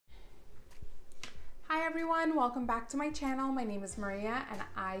everyone, welcome back to my channel. My name is Maria and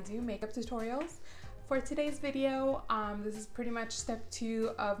I do makeup tutorials. For today's video, this is pretty much step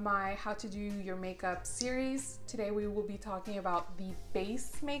 2 of my how to do your makeup series. Today we will be talking about the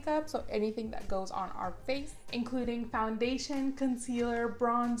base makeup, so anything that goes on our face, including foundation, concealer,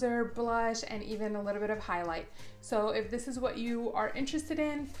 bronzer, blush, and even a little bit of highlight. So if this is what you are interested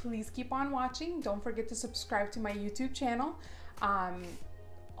in, please keep on watching. Don't forget to subscribe to my YouTube channel.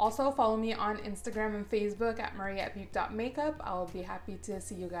 Also follow me on Instagram and Facebook at Mariaabib.makeup. I'll be happy to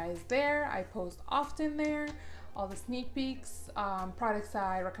see you guys there. I post often there, all the sneak peeks, products that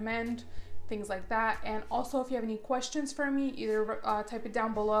I recommend, things like that. And also if you have any questions for me, either type it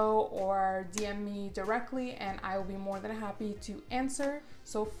down below or DM me directly and I will be more than happy to answer.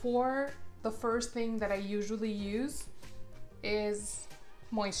 So for the first thing that I usually use is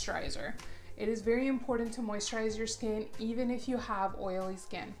moisturizer. It is very important to moisturize your skin even if you have oily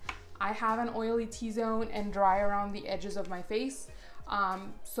skin. I have an oily T-zone and dry around the edges of my face.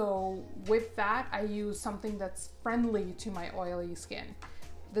 So with that, I use something that's friendly to my oily skin.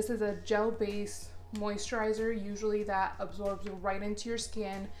 This is a gel-based moisturizer, usually that absorbs right into your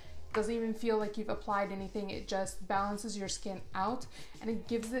skin. It doesn't even feel like you've applied anything. It just balances your skin out and it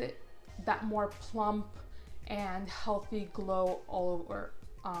gives it that more plump and healthy glow all over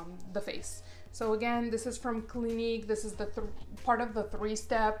the face. So again, this is from Clinique. This is the part of the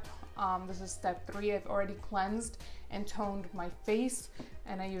 3-step. This is step 3. I've already cleansed and toned my face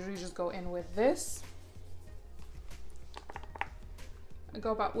and I usually just go in with this. I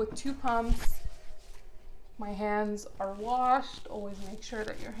go about with 2 pumps. My hands are washed. Always make sure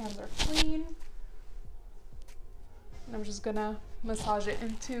that your hands are clean. And I'm just gonna massage it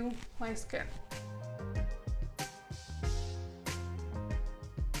into my skin.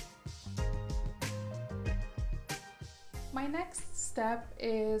 My next step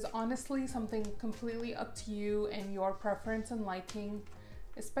is honestly something completely up to you and your preference and liking.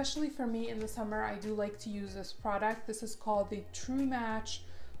 Especially for me in the summer, I do like to use this product. This is called the True Match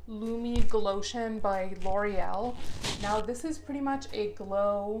Lumi Glotion by L'Oreal. Now this is pretty much a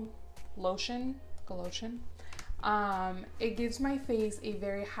glow lotion. It gives my face a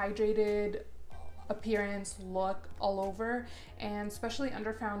very hydrated appearance, look all over, and especially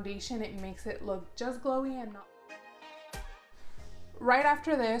under foundation, it makes it look just glowy and not. Right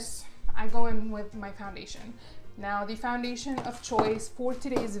after this, I go in with my foundation. Now, the foundation of choice for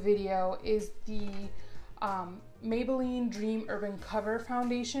today's video is the Maybelline Dream Urban Cover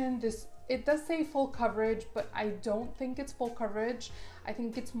Foundation. It does say full coverage, but I don't think it's full coverage. I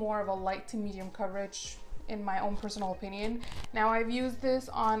think it's more of a light to medium coverage in my own personal opinion. Now, I've used this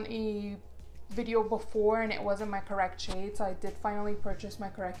on a video before and it wasn't my correct shade, so I did finally purchase my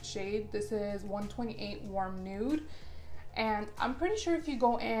correct shade. This is 128 Warm Nude. And I'm pretty sure if you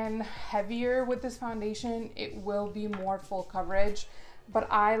go in heavier with this foundation, it will be more full coverage.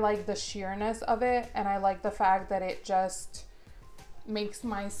 But I like the sheerness of it and I like the fact that it just makes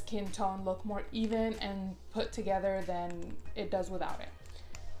my skin tone look more even and put together than it does without it.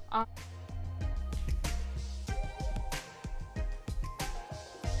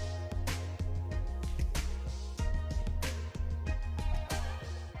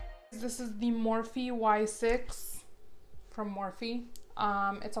 This is the Morphe Y6 from Morphe.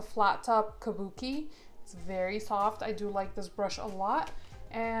 It's a flat top kabuki. It's very soft. I do like this brush a lot.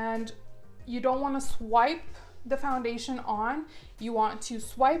 And you don't want to swipe the foundation on. You want to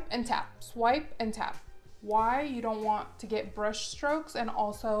swipe and tap, swipe and tap. Why? You don't want to get brush strokes, and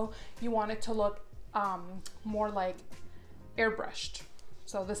also you want it to look more like airbrushed.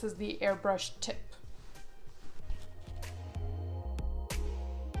 So this is the airbrush tip.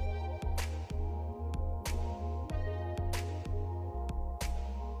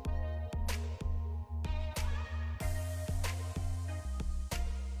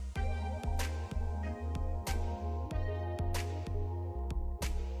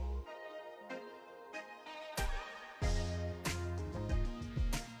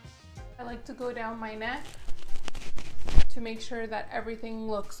 I like to go down my neck to make sure that everything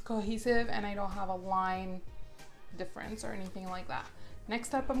looks cohesive and I don't have a line difference or anything like that.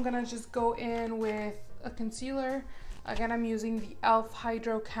 Next up, I'm gonna just go in with a concealer. Again, I'm using the e.l.f.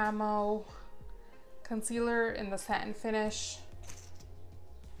 Hydro Camo concealer in the satin finish.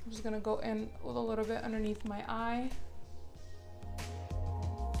 I'm just gonna go in with a little bit underneath my eye.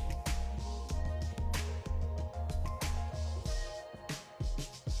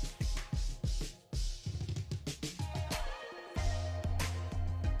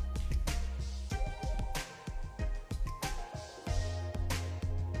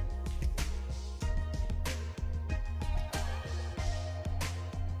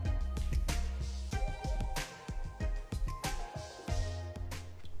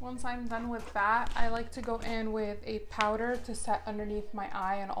 once I'm done with that, I like to go in with a powder to set underneath my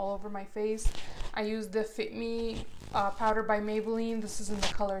eye and all over my face. I use the Fit Me powder by Maybelline. This is in the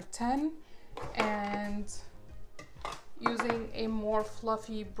color 10. And using a more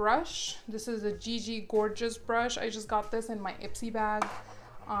fluffy brush. This is a Gigi Gorgeous brush. I just got this in my Ipsy bag.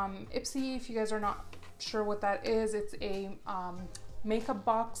 Ipsy, if you guys are not sure what that is, it's a makeup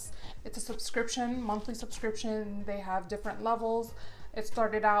box. It's a subscription, monthly subscription. They have different levels. It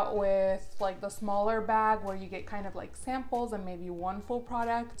started out with like the smaller bag where you get kind of like samples and maybe one full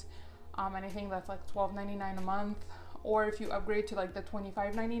product. And I think that's like $12.99 a month. Or if you upgrade to like the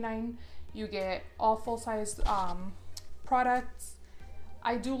 $25.99, you get all full-size products.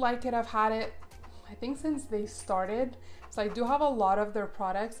 I do like it. I've had it, I think, since they started. So I do have a lot of their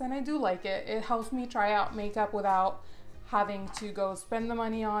products and I do like it. It helps me try out makeup without having to go spend the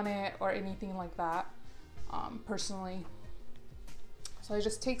money on it or anything like that, personally. So I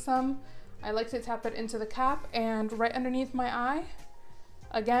just take some, I like to tap it into the cap and right underneath my eye.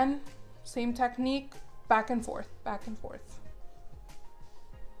 Again, same technique, back and forth, back and forth.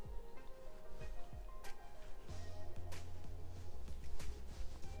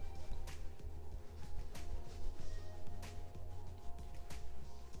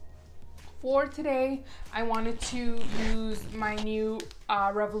 For today, I wanted to use my new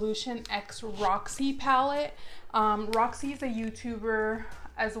Revolution X Roxy palette. Roxy is a YouTuber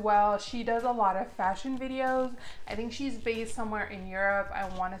as well. She does a lot of fashion videos. I think she's based somewhere in Europe. I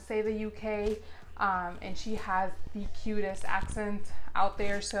want to say the UK. And she has the cutest accent out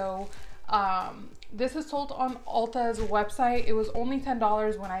there. So this is sold on Ulta's website. It was only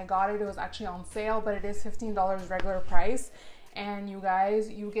 $10 when I got it. It was actually on sale, but it is $15 regular price. And you guys,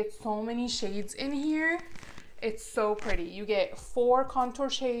 you get so many shades in here. It's so pretty. You get 4 contour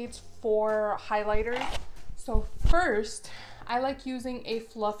shades, 4 highlighters. So first, I like using a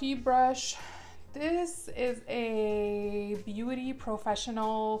fluffy brush. This is a Beauty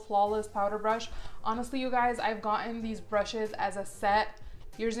Professional Flawless Powder Brush. Honestly, you guys, I've gotten these brushes as a set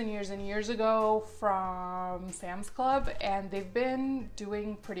years and years and years ago from Sam's Club, and they've been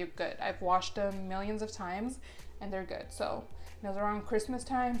doing pretty good. I've washed them millions of times and they're good. So it was around Christmas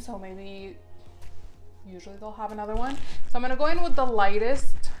time, so maybe usually they'll have another one. So I'm gonna go in with the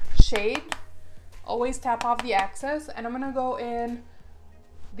lightest shade. Always tap off the excess, and I'm gonna go in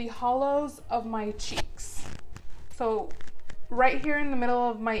the hollows of my cheeks. So right here in the middle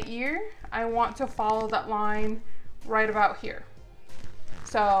of my ear, I want to follow that line right about here.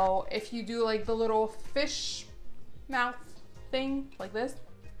 So if you do like the little fish mouth thing like this,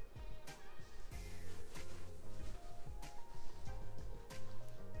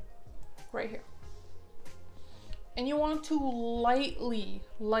 right here. And you want to lightly,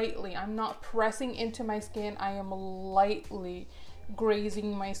 I'm not pressing into my skin, I am lightly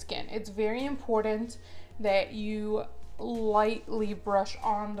grazing my skin. It's very important that you lightly brush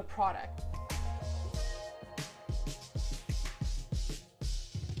on the product.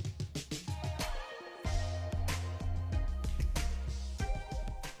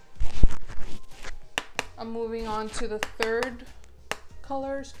 I'm moving on to the third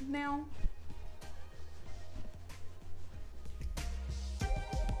colors now.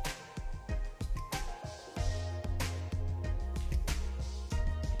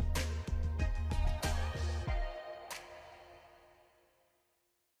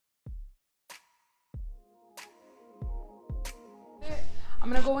 I'm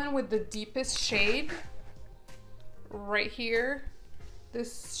gonna go in with the deepest shade right here.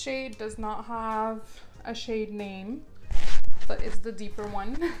 This shade does not have a shade name, but it's the deeper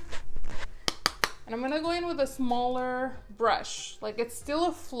one. And I'm gonna go in with a smaller brush. Like, it's still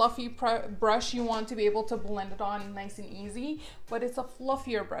a fluffy brush. You want to be able to blend it on nice and easy, but it's a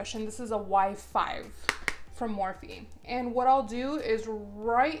fluffier brush, and this is a Y5 from Morphe. And what I'll do is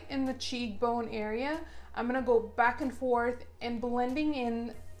right in the cheekbone area, I'm gonna go back and forth and blending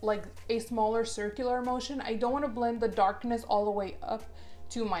in like a smaller circular motion. I don't want to blend the darkness all the way up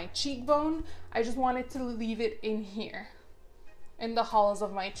to my cheekbone. I just wanted to leave it in here, in the hollows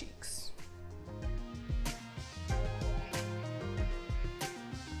of my cheeks.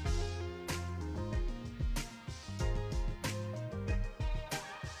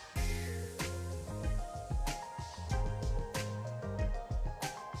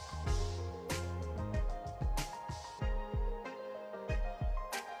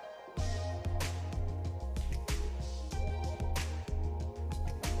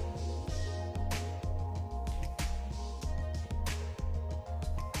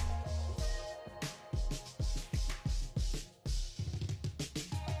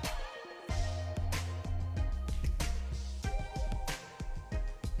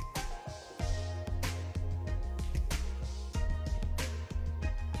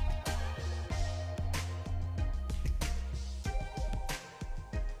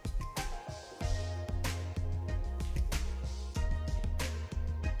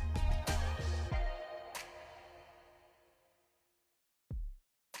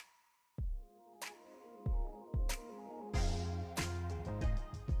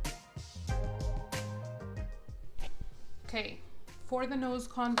 Okay, for the nose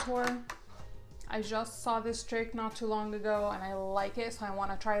contour, I just saw this trick not too long ago and I like it, so I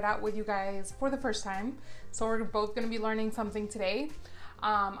want to try it out with you guys for the first time. So we're both going to be learning something today.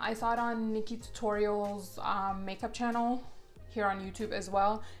 I saw it on Nikki Tutorials makeup channel here on YouTube as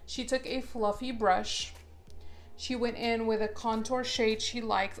well. She took a fluffy brush. She went in with a contour shade she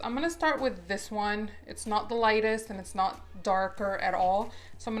likes. I'm going to start with this one. It's not the lightest and it's not darker at all.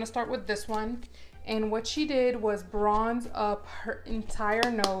 So I'm going to start with this one. And what she did was bronze up her entire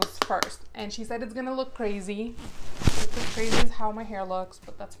nose first. And she said it's gonna look crazy. It's as crazy as how my hair looks,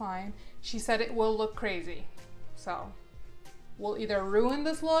 but that's fine. She said it will look crazy. So we'll either ruin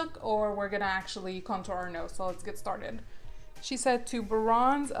this look or we're gonna actually contour our nose. So let's get started. She said to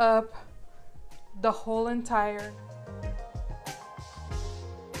bronze up the whole entire.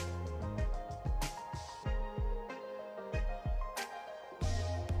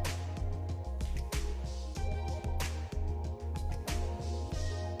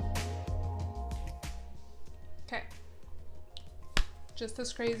 Okay, just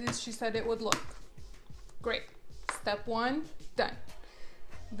as crazy as she said it would look. Great, step one, done.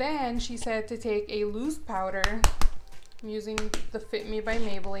 Then she said to take a loose powder, I'm using the Fit Me by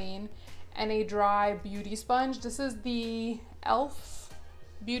Maybelline, and a dry beauty sponge. This is the e.l.f.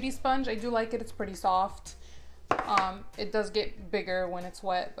 beauty sponge. I do like it, it's pretty soft. It does get bigger when it's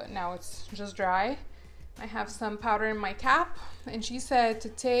wet, but now it's just dry. I have some powder in my cap, and she said to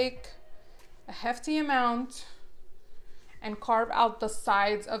take a hefty amount and carve out the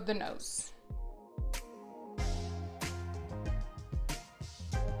sides of the nose.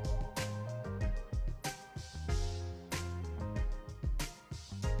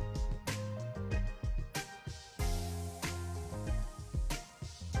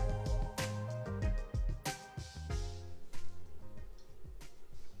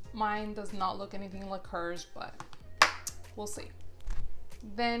 Mine does not look anything like hers, but we'll see.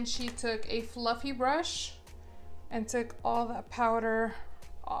 Then she took a fluffy brush and took all that powder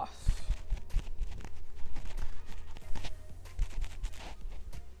off.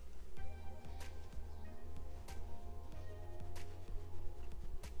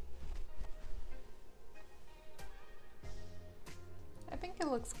 I think it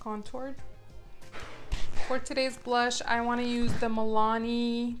looks contoured. For today's blush, I want to use the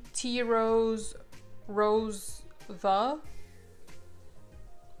Milani Tea Rose The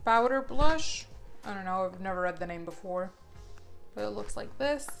Powder Blush. I don't know, I've never read the name before, but it looks like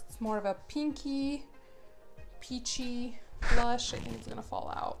this. It's more of a pinky, peachy blush. I think it's gonna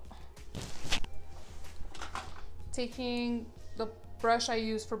fall out. Taking the brush I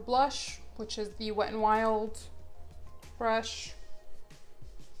use for blush, which is the Wet n Wild brush.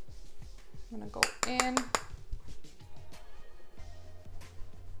 I'm gonna go in.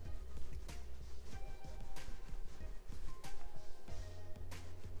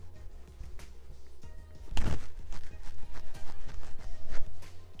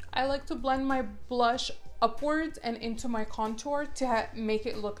 I like to blend my blush upwards and into my contour to make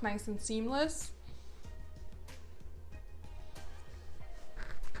it look nice and seamless.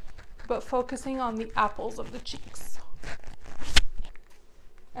 But focusing on the apples of the cheeks.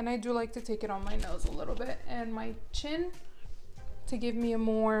 And I do like to take it on my nose a little bit and my chin to give me a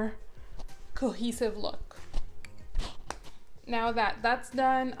more cohesive look. Now that that's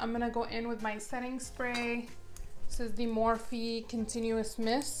done, I'm gonna go in with my setting spray. This is the Morphe Continuous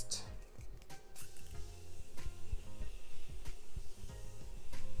Mist.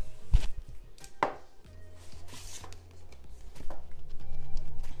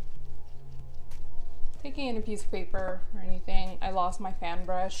 Taking in a piece of paper or anything. I lost my fan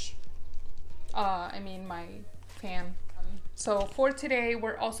brush. My fan. So for today,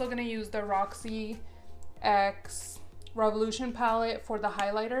 we're also gonna use the Roxy X Revolution palette for the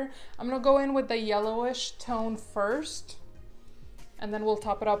highlighter. I'm gonna go in with the yellowish tone first, and then we'll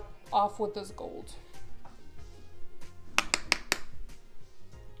top it up off with this gold.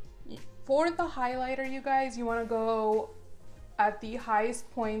 For the highlighter, you guys, you wanna go at the highest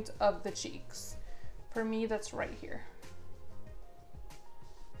point of the cheeks. For me, that's right here.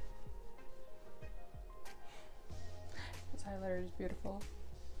 This highlighter is beautiful.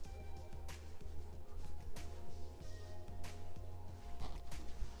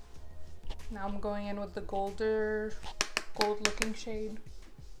 Now I'm going in with the gold looking shade.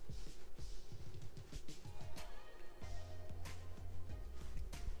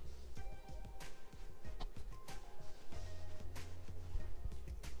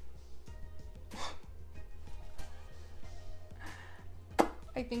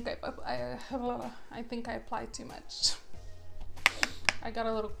 I think I applied too much. I got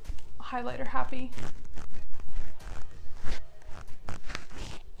a little highlighter happy.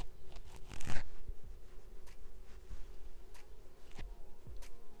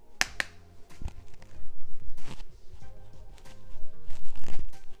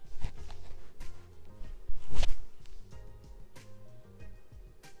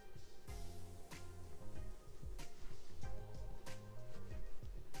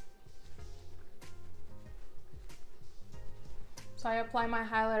 So I apply my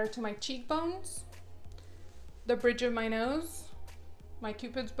highlighter to my cheekbones, the bridge of my nose, my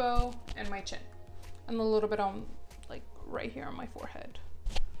cupid's bow, and my chin, and a little bit on like right here on my forehead.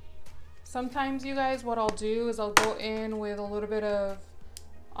 Sometimes, you guys, what I'll do is I'll go in with a little bit of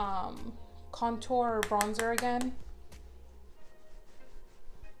contour or bronzer again,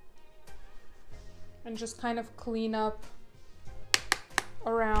 and just kind of clean up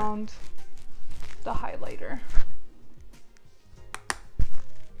around the highlighter.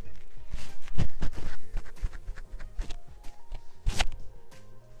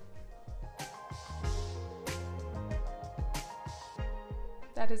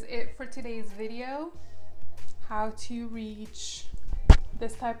 That is it for today's video. How to reach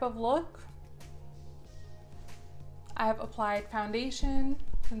this type of look. I have applied foundation,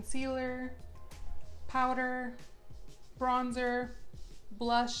 concealer, powder, bronzer,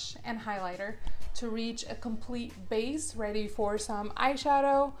 blush, and highlighter to reach a complete base ready for some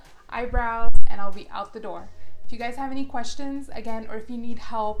eyeshadow, eyebrows, and I'll be out the door. If you guys have any questions, again, or if you need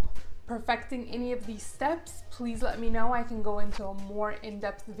help perfecting any of these steps, please let me know. I can go into a more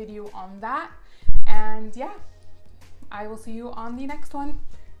in-depth video on that. And yeah, I will see you on the next one.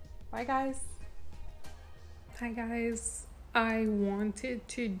 Bye, guys. Hi, guys. I wanted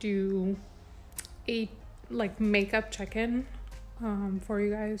to do a makeup check-in for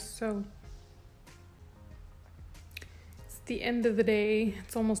you guys. So it's the end of the day.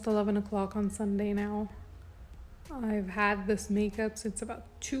 It's almost 11 o'clock on Sunday now. I've had this makeup since about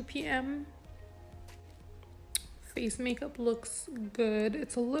 2 p.m. Face makeup looks good.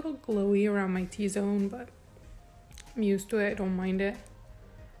 It's a little glowy around my T-zone, but I'm used to it. I don't mind it.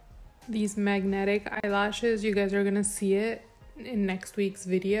 These magnetic eyelashes, you guys are gonna see it in next week's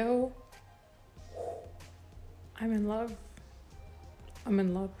video. I'm in love. I'm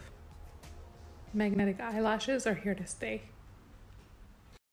in love. Magnetic eyelashes are here to stay.